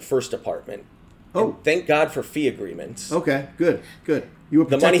buying the first apartment. Oh. And thank God for fee agreements. Okay. Good. You were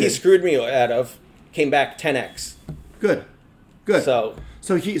The protected. money he screwed me out of came back 10x. Good.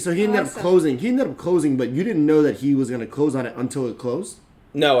 So he ended up Awesome. closing. He ended up closing, but you didn't know that he was going to close on it until it closed.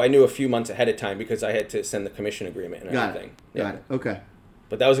 no, I knew a few months ahead of time because I had to send the commission agreement and Got everything. it. Got it. Okay.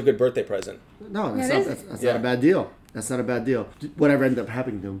 But that was a good birthday present. No, that's That not. is- That's Yeah. not a bad deal. That's not a bad deal. Whatever ended up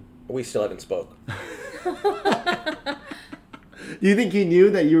happening to him. We still haven't spoke. Do you think he knew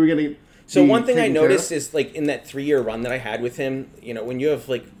that you were going to? So one thing I noticed is like in that 3-year run that I had with him, when you have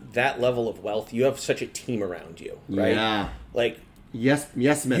like that level of wealth, you have such a team around you, right? Yeah. Like Yes,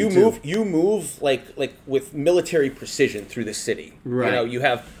 man. you move like with military precision through the city. Right. You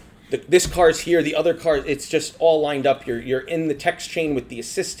have this car's here, the other car, it's just all lined up. You're in the text chain with the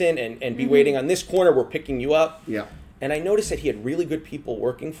assistant and be waiting on this corner, we're picking you up. Yeah. And I noticed that he had really good people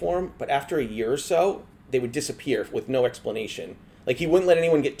working for him, but after a year or so, they would disappear with no explanation. Like he wouldn't let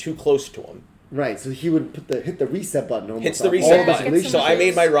anyone get too close to him. Right. So he would hit the reset button. Almost Hits the on reset all his button. relationships. So I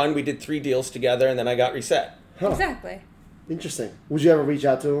made my run. We did 3 deals together, and then I got reset. Huh. Exactly. Interesting. Would you ever reach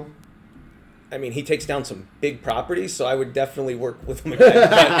out to him? I mean, he takes down some big properties, so I would definitely work with him again.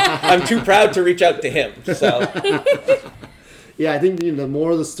 But I'm too proud to reach out to him. So Yeah, I think the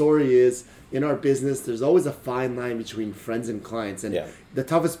moral of the story is in our business, there's always a fine line between friends and clients. And Yeah. the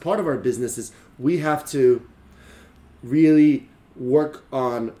toughest part of our business is we have to really work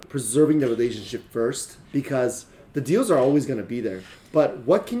on preserving the relationship first because the deals are always going to be there. But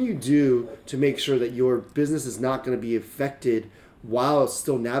what can you do to make sure that your business is not going to be affected while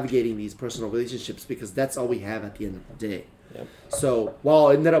still navigating these personal relationships? Because that's all we have at the end of the day. Yep. So while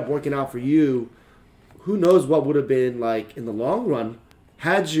it ended up working out for you, who knows what would have been like in the long run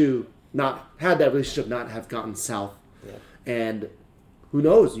had you not had that relationship not have gotten south. Yeah. And who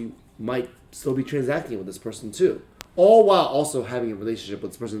knows, you might still be transacting with this person too. All while also having a relationship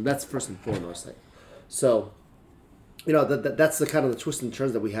with this person. That's first and foremost. So, that's the kind of the twists and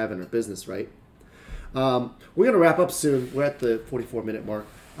turns that we have in our business, right? We're going to wrap up soon. We're at the 44-minute mark.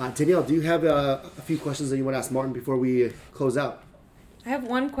 Danielle, do you have a few questions that you want to ask Martin before we close out? I have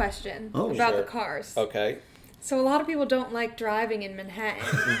one question about Sure. the cars. okay. So a lot of people don't like driving in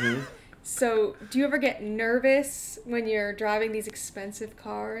Manhattan. So do you ever get nervous when you're driving these expensive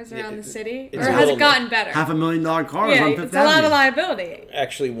cars around the city? it's Or a has little it gotten better? $500,000 cars yeah, on Fifth it's a lot Avenue. of liability.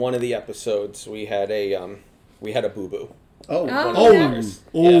 Actually, one of the episodes we had a boo-boo. Oh, Oh,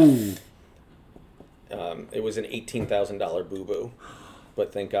 oh. It was an $18,000 boo-boo,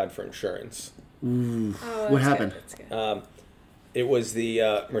 but thank God for insurance. Oh, What that's happened? Good. That's good. It was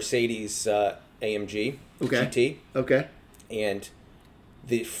the Mercedes AMG Okay. GT, Okay. and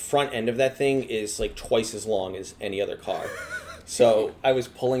the front end of that thing is like twice as long as any other car. So I was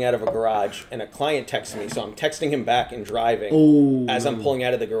pulling out of a garage, and a client texted me. So I'm texting him back and driving Oh. as I'm pulling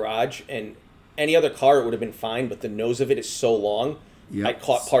out of the garage. And any other car, it would have been fine, but the nose of it is so long, Yep. I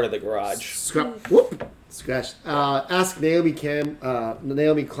caught part of the garage. Scratch. Ask Naomi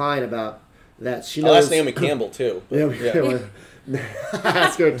Klein about that. She I'll knows. ask Naomi Campbell too. but Naomi yeah. Campbell.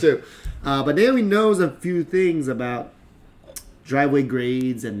 Ask her too. But Naomi knows a few things about driveway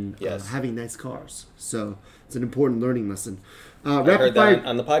grades and Yes. having nice cars. So it's an important learning lesson. I Rapid heard fire. that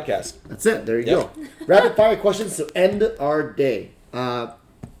on the podcast. That's it. There you Yep. go. Rapid fire questions to end our day.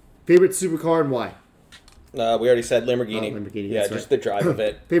 Favorite supercar and why? We already said Lamborghini. Oh, Lamborghini, Yeah, that's just right. the drive of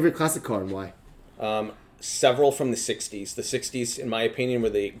it. Favorite classic car and why? Several from the 60s. The 60s, in my opinion, were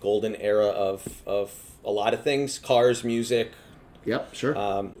the golden era of a lot of things. Cars, music. Yep, sure.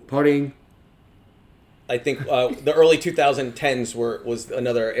 Partying. I think the early 2010s was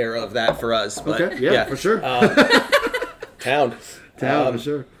another era of that for us. But Okay, yeah, for sure. Town. Town, for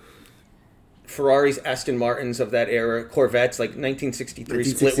sure. Ferraris, Aston Martins of that era, Corvettes, like 1963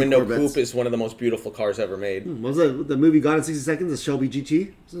 1960 split window Corvettes. coupe is one of the most beautiful cars ever made. What was that? The movie Gone in 60 Seconds, the Shelby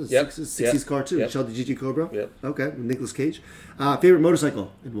GT? Yep. 60s Yep. car too, Yep. Shelby GT Cobra? Yep. Okay, with Nicolas Cage. Favorite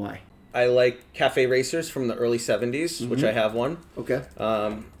motorcycle and why? I like cafe racers from the early 70s, which I have one. Okay.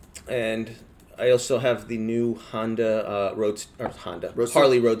 And I also have the new Honda Roadster?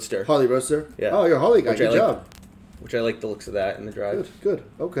 Harley Roadster. Harley Roadster? Yeah. Oh, you're a Harley guy. Which I Good like. job. Which I like the looks of that in the drive. Good.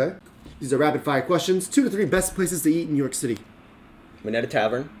 Okay. These are rapid fire questions. 2 to 3 best places to eat in New York City. Minetta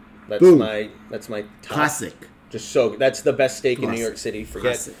Tavern. That's Boom. That's my top. Classic. Just so that's the best steak in New Classic. York City.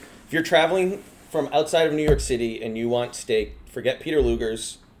 Classic. If you're traveling from outside of New York City and you want steak, forget Peter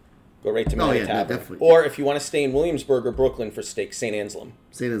Luger's. Go right to Minetta Tavern. definitely. Or if you want to stay in Williamsburg or Brooklyn for steak, St. Anselm.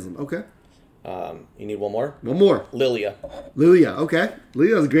 St. Anselm. Okay. You need one more? One more. Lilia. Lilia. Okay.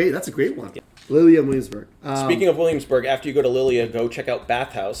 Lilia's great. That's a great one. Lilia in Williamsburg. Speaking of Williamsburg, after you go to Lilia, go check out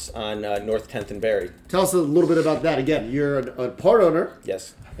Bathhouse on North 10th and Berry. Tell us a little bit about that. Again, you're a part owner,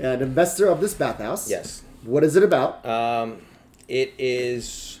 Yes. an investor of this bathhouse. Yes. What is it about? It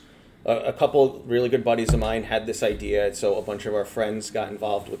is a couple really good buddies of mine had this idea, so a bunch of our friends got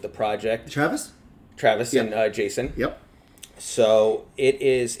involved with the project. Travis? Travis Yep. and Jason. Yep. So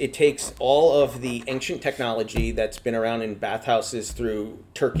it takes all of the ancient technology that's been around in bathhouses through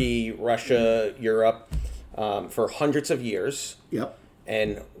Turkey, Russia, Europe for hundreds of years. Yep.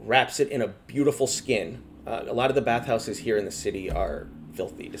 And wraps it in a beautiful skin. A lot of the bathhouses here in the city are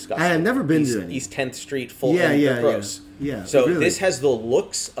filthy, disgusting. I have never been to any. East 10th Street, full Yeah, and yeah, they're gross. yeah. So Really? this has the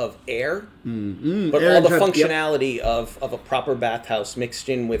looks of air, but Air all the and yep. functionality of a proper bathhouse mixed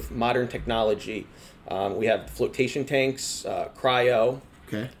in with modern technology. We have flotation tanks, cryo,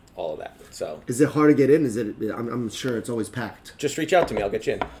 Okay. all of that. So Is it hard to get in? Is it? I'm sure it's always packed. just reach out to me. I'll get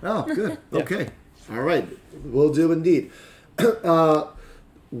you in. Oh, good. Okay. All right. Will do indeed.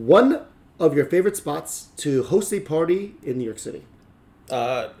 One of your favorite spots to host a party in New York City.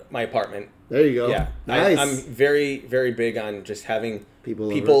 My apartment. There you go. Yeah, Nice. I'm very, very big on just having People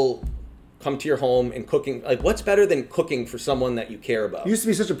people come to your home and cooking. Like, what's better than cooking for someone that you care about? You used to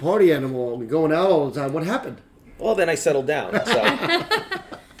be such a party animal, going out all the time. What happened? Well, then I settled down.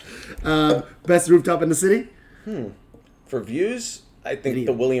 So Best rooftop in the city? for views, I think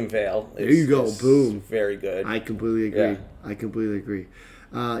the William Vale. Is, There you go. is Boom. Very good. I completely agree. Yeah. I completely agree.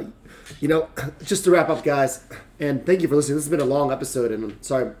 Just to wrap up, guys, and thank you for listening. This has been a long episode, and I'm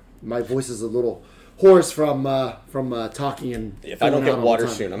sorry my voice is a little hoarse from talking and. If I don't going get out all water the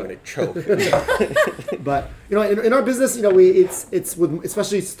time. soon, I'm going to choke. But in our business, it's with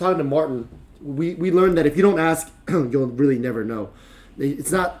especially talking to Martin, we learned that if you don't ask, you'll really never know.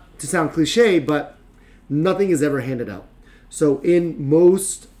 It's not to sound cliche, but nothing is ever handed out. So in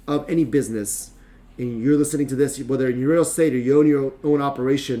most of any business, and you're listening to this, whether in your real estate or you own your own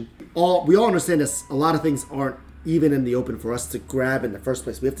operation, we all understand that a lot of things aren't even in the open for us to grab in the first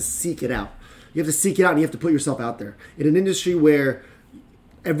place. We have to seek it out. You have to seek it out, and you have to put yourself out there. In an industry where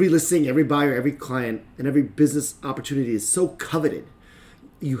every listing, every buyer, every client, and every business opportunity is so coveted,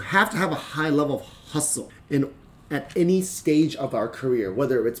 you have to have a high level of hustle at any stage of our career,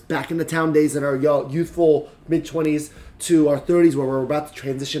 whether it's back in the town days in our youthful mid-20s to our 30s where we're about to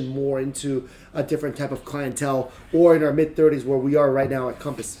transition more into a different type of clientele, or in our mid-30s where we are right now at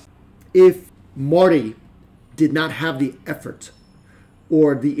Compass. If Marty did not have the effort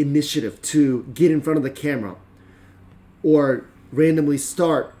or the initiative to get in front of the camera or randomly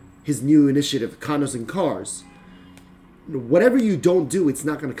start his new initiative, Condos and Cars, whatever you don't do, it's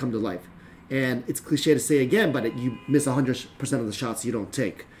not going to come to life. And it's cliche to say again, but you miss 100% of the shots you don't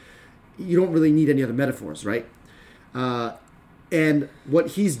take. You don't really need any other metaphors, right? And what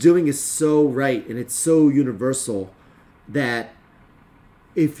he's doing is so right, and it's so universal that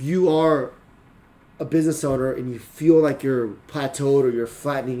if you are a business owner and you feel like you're plateaued or you're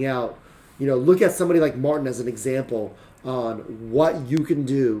flattening out, look at somebody like Martin as an example on what you can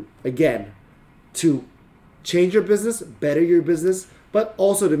do, again, to change your business, better your business, but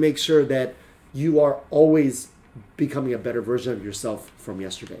also to make sure that you are always becoming a better version of yourself from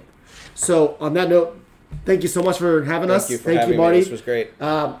yesterday. So on that note, thank you so much for having us. Thank you for having Marty. me. This was great.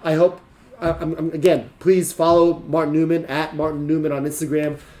 I hope, again, please follow Martin Newman at Martin Newman on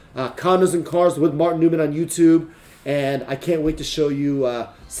Instagram, Condos and Cars with Martin Newman on YouTube, and I can't wait to show you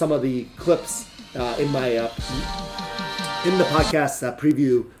some of the clips in my in the podcast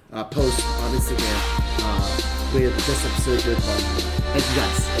preview post on Instagram with this episode with Martin. Thank you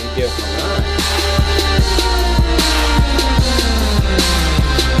guys. Thank you. All right.